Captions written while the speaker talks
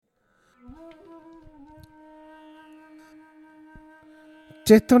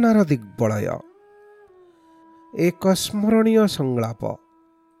चेतनार दिग्बलय एक स्मरणीय संलाप।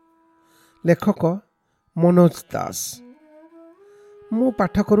 लेखक मनोज दास। मु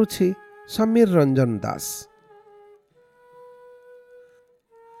पाठ करुछि समीर रंजन दास।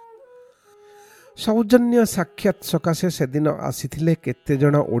 सौजन्य साक्षात सकाशे सेदिन आसीथिले केते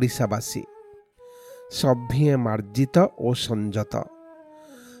जण ओडिशावासी। सभीए मार्जित और संजत।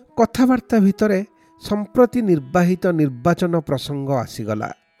 कथबार्ता भितरे संप्रति निर्वाहित निर्वाचन प्रसंग आसीगला।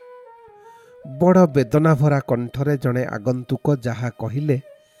 बड़ वेदना भरा कंठरे जड़े आगंतुक जहा कहिले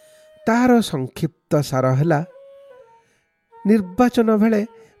तार संक्षिप्त सार हैला, निर्वाचन बेले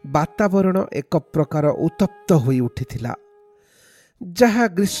वातावरण एक प्रकार उत्तप्त होई उठिथिला, जहा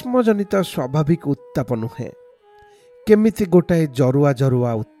ग्रीष्मजनित स्वाभाविक उत्ताप नुहे, केमिति गोटाए जरुआ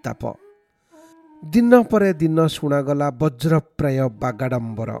जरुआ उत्ताप। दिन परे दिन शुणागला वज्रप्राय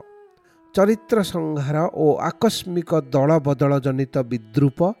बागाडंबर, चरित्र संहार और आकस्मिक दल बदल जनित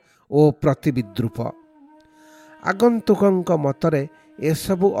विद्रूप और प्रतिविद्रूप। आगंतुकଙ୍କ मतरे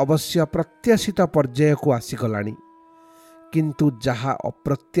एसबु अवश्य प्रत्याशित पर्याय को आसीगलानी, किंतु जहा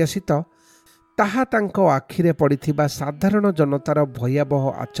अप्रत्याशित ताहा तांको आखिरे पड़िथिबा साधारण जनतार भयावह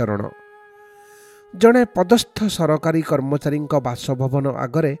आचरण। जड़े पदस्थ सरकारी कर्मचारी बासभवन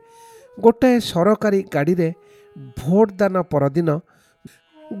आगरे गोटाए सरकारी गाड़ी रे भोटदान परदिन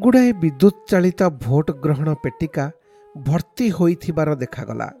गुड़ाए विद्युत चालित भोट ग्रहण पेटिका भर्ती होइथिबार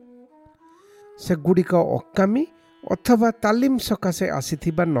देखागला। से गुड़िक अकामी अथवा तालीम सकाशे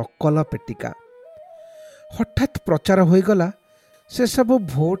आसीथिबा नकल पेटिका। हठात प्रचार होइगला से सबु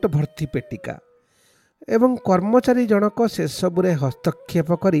भोट भर्ती पेटिका एवं कर्मचारी जनक से सबुरे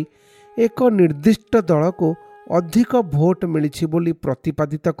हस्तक्षेप करी एक निर्दिष्ट दल को अधिक भोट मिलिछि बोली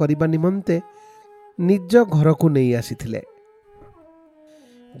प्रतिपादित करिबा निमंते निज घर को नहीं आसीथिले।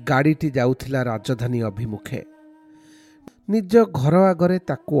 गाड़ीटी जाउथिला राजधानी अभिमुखे। निज घर आगरे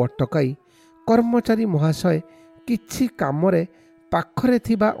ताकू अटकाई कर्मचारी महाशय किछि कामरे पाखरे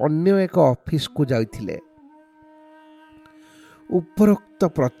थिबा अन्य एक ऑफिस को जाइथिले। उपरोक्त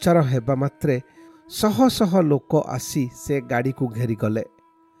प्रचार हेबा मात्रे शह शह लोक आसी से गाड़ी को घेरी गले।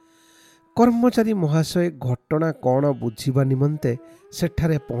 कर्मचारी महाशय घटना कौन बुझिबा निमंते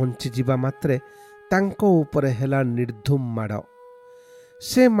सेठारे पहुंची जिबा मात्रे तांको उपरे हेला निर्धूम माड़।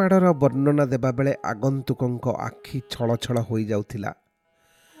 से माड़र वर्णना देबा बेले आगंतुकଙ୍କ आखि छल छल होई जाउथिला।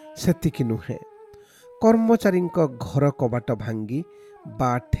 सेतिकी नुहे, कर्मचारीଙ୍କ घर कबाट भांगी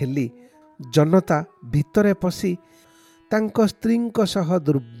बा ठेली जनता भितरे पसी तांको स्त्रीଙ୍କ सह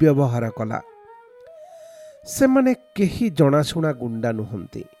दुर्व्यवहार कला। सेमाने केही जनाशुना गुंडा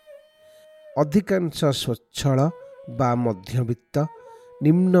नुहंती। अधिकांश स्वच्छल बा मध्यवित्त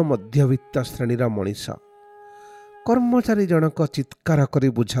निम्न मध्यवित्त श्रेणीर मनीष। कर्मचारी जनक चित्कार करी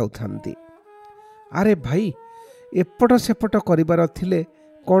बुझाउथांती, अरे भाई एपट सेपट करिबार थिले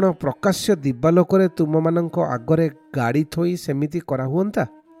कौन प्रकाश्य दिवालोकरे तुम मानक आगरे गाड़ी थोई सेमिति करा हुअंता?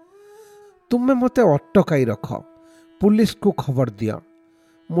 तुमे मते अटकाई रख, पुलिस को खबर दिया,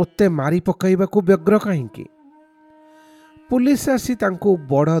 मोते मारी पकाइबा को व्यग्र काहींकी? पुलिस आसी तांको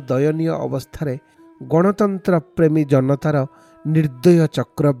बड़ दयनीय अवस्थारे गणतंत्र प्रेमी जनतार निर्दय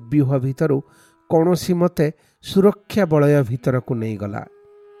चक्रव्यूह भितरु कौनसी मते सुरक्षा बलय भितर को नहीं गला।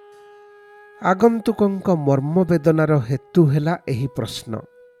 आगंतुकଙ୍କ मर्मवेदनार हेतु हेला एही प्रश्न,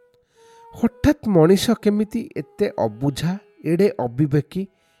 हठात मनीष केमिति एते अबुझा, एडे अविवेकी,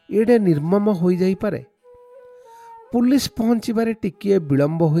 एडे निर्मम होई जाई पारे? पुलिस पहुंचीबारे टिकिए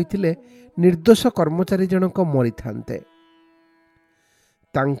विलंब होइथिले निर्दोष कर्मचारी जनक मरी थांते।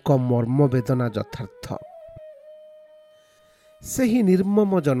 तांको मर्मवेदना यथार्थ। सेही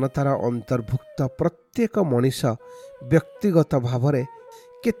निर्मम जनतार अंतर्भुक्त प्रत्येक मनीष व्यक्तिगत भावरे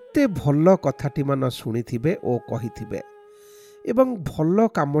केते भल कथाटी मान शुणिथिबे ओ कहिथिबे एवं भल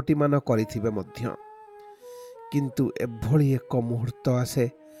कामटी मान करिथिबे मध्य। किंतु एभली एक मुहूर्त आसे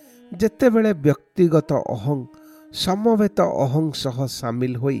जेतेबेले व्यक्तिगत अहं समवेत अहं सह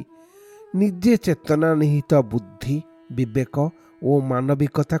सामिल होई निजे चेतना निहित बुद्धि विवेक और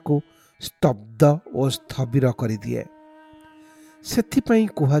मानविकता को स्तब्ध और स्थविर करि दिए। सेथिपाई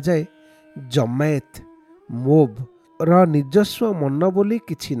कुहा जाए जमायत मोब र निजस्व मन बोली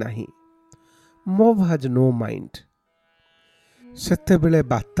किछि नाही। मोब हाज नो माइंड। सेतेबेले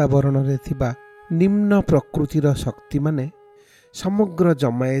वातावरण रे थिबा निम्न प्रकृतिर शक्ति माने समग्र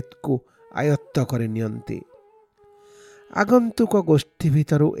जमायत को आयत्त करि नियंती। आगंतुक गोष्ठी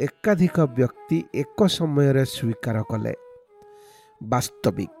भितरु एकाधिक व्यक्ति एक समय रे स्वीकार कले।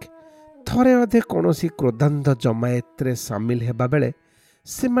 वास्तविक थरे अधे कौनसी क्रोधांध जमायत रे सामिल हेबा बेले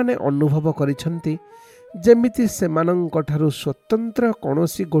सेमाने अनुभव करिछंती जेमिति सेमानंकठारु स्वतंत्र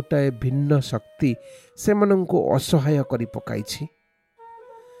कौनसी गोटाए भिन्न शक्ति सेमानंको असहाय करि पकाइछि।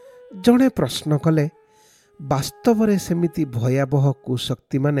 ଜଣେ ପ୍ରଶ୍ନ କଲେ, ବାସ୍ତବରେ ସେମିତି ଭୟାବହ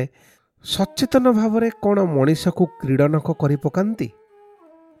କୁଶକ୍ତିମାନେ ସଚେତନ ଭାବରେ କ'ଣ ମଣିଷକୁ କ୍ରୀଡ଼ନକ କରି ପକାନ୍ତି?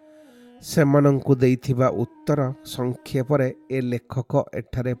 ସେମାନଙ୍କୁ ଦେଇଥିବା ଉତ୍ତର ସଂକ୍ଷେପରେ ଏ ଲେଖକ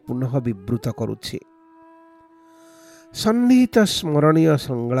ଏଠାରେ ପୁନଃ ବିବୃତ କରୁଛି। ସନ୍ନିହିତ ସ୍ମରଣୀୟ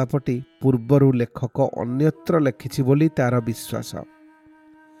ସଂଳାପଟି ପୂର୍ବରୁ ଲେଖକ ଅନ୍ୟତ୍ର ଲେଖିଛି ବୋଲି ତାର ବିଶ୍ୱାସ।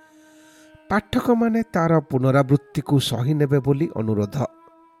 ପାଠକମାନେ ତାର ପୁନରାବୃତ୍ତିକୁ ସହି ନେବେ ବୋଲି ଅନୁରୋଧ।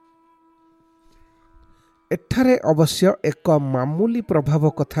 ଏଠାରେ ଅବଶ୍ୟ ଏକ ମାମୁଲି ପ୍ରଭାବ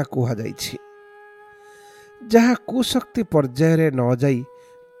କଥା କୁହାଯାଇଛି, ଯାହା କୁଶକ୍ତି ପର୍ଯ୍ୟାୟରେ ନ ଯାଇ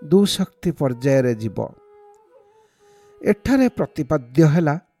ଦୁଃଶକ୍ତି ପର୍ଯ୍ୟାୟରେ ଯିବ। ଏଠାରେ ପ୍ରତିପାଦ୍ୟ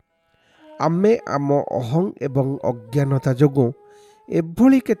ହେଲା, ଆମେ ଆମ ଅହଂ ଏବଂ ଅଜ୍ଞାନତା ଯୋଗୁଁ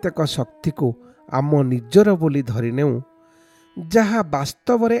ଏଭଳି କେତେକ ଶକ୍ତିକୁ ଆମ ନିଜର ବୋଲି ଧରିନେଉ, ଯାହା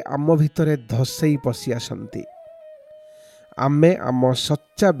ବାସ୍ତବରେ ଆମ ଭିତରେ ଧସେଇ ପଶି ଆସନ୍ତି। ଆମେ ଆମ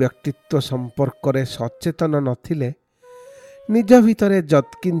ସଚ୍ଚା ବ୍ୟକ୍ତିତ୍ୱ ସମ୍ପର୍କରେ ସଚେତନ ନଥିଲେ, ନିଜ ଭିତରେ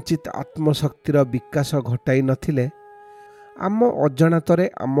ଯତ୍କିଞ୍ଚିତ୍ ଆତ୍ମଶକ୍ତିର ବିକାଶ ଘଟାଇ ନଥିଲେ, ଆମ ଅଜାଣତରେ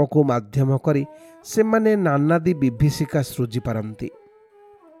ଆମକୁ ମାଧ୍ୟମ କରି ସେମାନେ ନାନାଦି ବିଭୀଷିକା ସୃଜି ପାରନ୍ତି।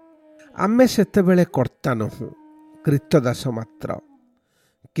 ଆମେ ସେତେବେଳେ କର୍ତ୍ତା ନୋହୁଁ, କ୍ରୀତଦାସ ମାତ୍ର,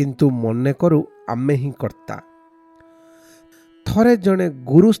 କିନ୍ତୁ ମନେ କରୁ ଆମେ ହିଁ କର୍ତ୍ତା। ଥରେ ଜଣେ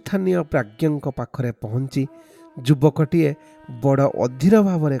ଗୁରୁସ୍ଥାନୀୟ ପ୍ରାଜ୍ଞଙ୍କ ପାଖରେ ପହଞ୍ଚି ଯୁବକଟିଏ ବଡ଼ ଅଧୀର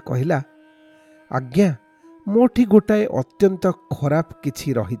ଭାବରେ କହିଲା, ଆଜ୍ଞା, ମୋଠି ଗୋଟାଏ ଅତ୍ୟନ୍ତ ଖରାପ କିଛି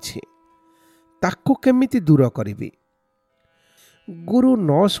ରହିଛି, ତାକୁ କେମିତି ଦୂର କରିବି? ଗୁରୁ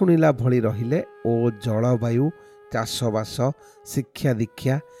ନ ଶୁଣିଲା ଭଳି ରହିଲେ ଓ ଜଳବାୟୁ, ଚାଷବାସ, ଶିକ୍ଷା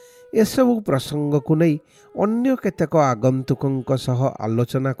ଦୀକ୍ଷା ଏସବୁ ପ୍ରସଙ୍ଗକୁ ନେଇ ଅନ୍ୟ କେତେକ ଆଗନ୍ତୁକଙ୍କ ସହ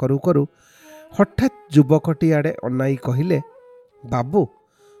ଆଲୋଚନା କରୁ କରୁ ହଠାତ୍ ଯୁବକଟି ଆଡ଼େ ଅନାଇ କହିଲେ, ବାବୁ,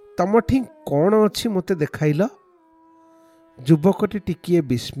 ତମଠି କ'ଣ ଅଛି ମୋତେ ଦେଖାଇଲ? ଯୁବକଟି ଟିକିଏ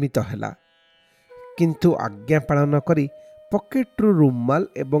ବିସ୍ମିତ ହେଲା, କିନ୍ତୁ ଆଜ୍ଞା ପାଳନ କରି ପକେଟରୁ ରୁମାଲ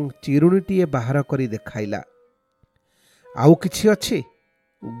ଏବଂ ଚିରୁଣିଟିଏ ବାହାର କରି ଦେଖାଇଲା। ଆଉ କିଛି ଅଛି?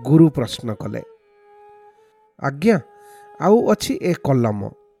 ଗୁରୁ ପ୍ରଶ୍ନ କଲେ। ଆଜ୍ଞା, ଆଉ ଅଛି ଏ କଲମ,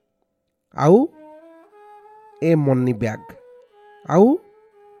 ଆଉ ଏ ମନି ବ୍ୟାଗ, ଆଉ।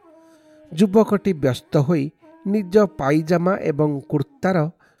 ଯୁବକଟି ବ୍ୟସ୍ତ ହୋଇ ନିଜ ପାଇଜାମା ଏବଂ କୁର୍ତ୍ତାର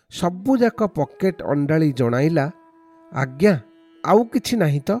ସବୁଯାକ ପକେଟ ଅଣ୍ଡାଳି ଜଣାଇଲା, ଆଜ୍ଞା, ଆଉ କିଛି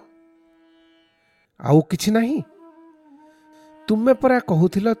ନାହିଁ ତ? ଆଉ କିଛି ନାହିଁ? ତୁମେ ପରା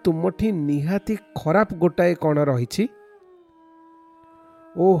କହୁଥିଲ ତୁମଠି ନିହାତି ଖରାପ ଗୋଟାଏ କ'ଣ ରହିଛି?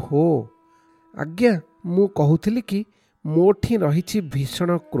 ଓହୋ, ଆଜ୍ଞା, ମୁଁ କହୁଥିଲି କି ମୋଠି ରହିଛି ଭୀଷଣ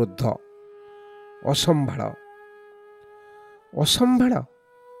କ୍ରୋଧ, ଅସମ୍ଭାଳ। ଅସମ୍ଭାଳ?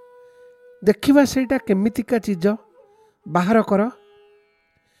 ଦେଖିବା ସେଇଟା କେମିତିକା ଚିଜ, ବାହାର କର।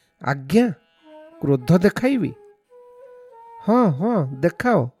 ଆଜ୍ଞା, କ୍ରୋଧ ଦେଖାଇବି? ହଁ ହଁ,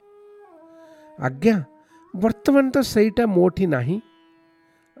 ଦେଖାଅ। ଆଜ୍ଞା, ବର୍ତ୍ତମାନ ତ ସେଇଟା ମୋଠି ନାହିଁ,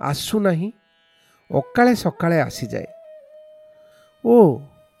 ଆସୁନାହିଁ, ଅକାଳେ ସକାଳେ ଆସିଯାଏ। ଓ,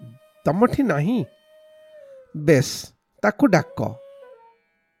 ତମଠି ନାହିଁ? ବେଶ୍, ତାକୁ ଡାକ।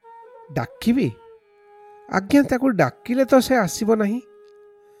 ଡାକିବି? ଆଜ୍ଞା, ତାକୁ ଡାକିଲେ ତ ସେ ଆସିବ ନାହିଁ।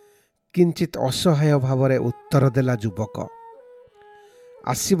 କିଞ୍ଚିତ୍ ଅସହାୟ ଭାବରେ ଉତ୍ତର ଦେଲା ଯୁବକ।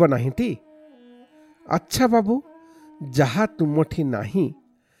 ଆସିବ ନାହିଁଟି? ଆଚ୍ଛା ବାବୁ, ଯାହା ତୁମଠି ନାହିଁ,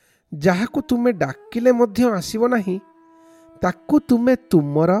 ଯାହାକୁ ତୁମେ ଡାକିଲେ ମଧ୍ୟ ଆସିବ ନାହିଁ, ତାକୁ ତୁମେ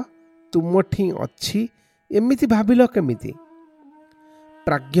ତୁମର, ତୁମଠି ଅଛି ଏମିତି ଭାବିଲ କେମିତି?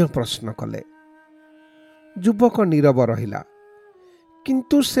 ପ୍ରାଜ୍ଞ ପ୍ରଶ୍ନ କଲେ। ଯୁବକ ନୀରବ ରହିଲା,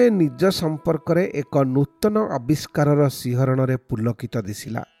 କିନ୍ତୁ ସେ ନିଜ ସମ୍ପର୍କରେ ଏକ ନୂତନ ଆବିଷ୍କାରର ଶିହରଣରେ ପୁଲକିତ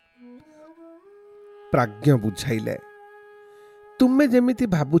ଦିଶିଲା। ପ୍ରାଜ୍ଞ ବୁଝାଇଲେ, ତୁମେ ଯେମିତି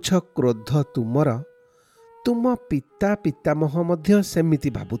ଭାବୁଛ କ୍ରୋଧ ତୁମର, ତୁମ ପିତା ପିତାମହ ମଧ୍ୟ ସେମିତି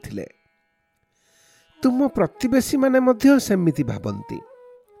ଭାବୁଥିଲେ। ତୁମ ପ୍ରତିବେଶୀମାନେ ମଧ୍ୟ ସେମିତି ଭାବନ୍ତି।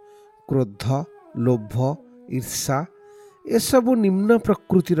 କ୍ରୋଧ, ଲୋଭ, ଈର୍ଷା ଏସବୁ ନିମ୍ନ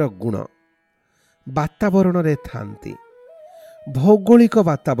ପ୍ରକୃତିର ଗୁଣ। ବାତାବରଣରେ ଥାନ୍ତି, ଭୌଗୋଳିକ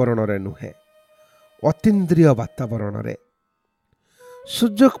ବାତାବରଣରେ ନୁହେଁ, ଅତୀନ୍ଦ୍ରିୟ ବାତାବରଣରେ।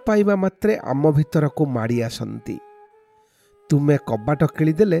 ସୁଯୋଗ ପାଇବା ମାତ୍ରେ ଆମ ଭିତରକୁ ମାଡ଼ି ଆସନ୍ତି। ତୁମେ କବାଟ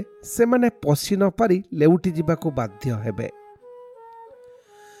କିଳିଦେଲେ ସେମାନେ ପଶି ନ ପାରି ଲେଉଟି ଯିବାକୁ ବାଧ୍ୟ ହେବେ।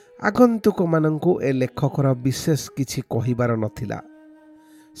 ଆଗନ୍ତୁକମାନଙ୍କୁ ଏ ଲେଖକର ବିଶେଷ କିଛି କହିବାର ନଥିଲା।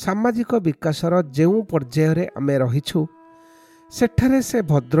 ସାମାଜିକ ବିକାଶର ଯେଉଁ ପର୍ଯ୍ୟାୟରେ ଆମେ ରହିଛୁ, ସେଠାରେ ସେ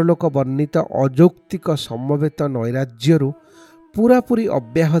ଭଦ୍ରଲୋକ ବର୍ଣ୍ଣିତ ଅଯୌକ୍ତିକ ସମବେତ ନୈରାଜ୍ୟରୁ ପୂରାପୂରି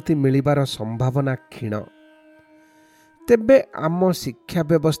ଅବ୍ୟାହତି ମିଳିବାର ସମ୍ଭାବନା କ୍ଷୀଣ। ତେବେ ଆମ ଶିକ୍ଷା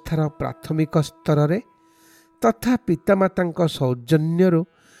ବ୍ୟବସ୍ଥାର ପ୍ରାଥମିକ ସ୍ତରରେ ତଥା ପିତାମାତାଙ୍କ ସୌଜନ୍ୟରୁ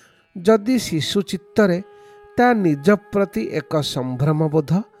ଯଦି ଶିଶୁ ଚିତ୍ତରେ ତା ନିଜ ପ୍ରତି ଏକ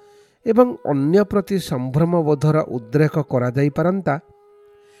ସମ୍ଭ୍ରମବୋଧ ଏବଂ ଅନ୍ୟ ପ୍ରତି ସମ୍ଭ୍ରମବୋଧର ଉଦ୍ରେକ କରାଯାଇପାରନ୍ତା,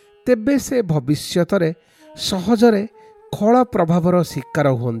 ତେବେ ସେ ଭବିଷ୍ୟତରେ ସହଜରେ ଖଳ ପ୍ରଭାବର ଶିକାର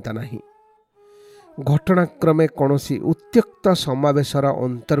ହୁଅନ୍ତା ନାହିଁ। ଘଟଣାକ୍ରମେ କୌଣସି ଉତ୍ତ୍ୟକ୍ତ ସମାବେଶର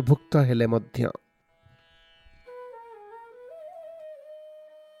ଅନ୍ତର୍ଭୁକ୍ତ ହେଲେ ମଧ୍ୟ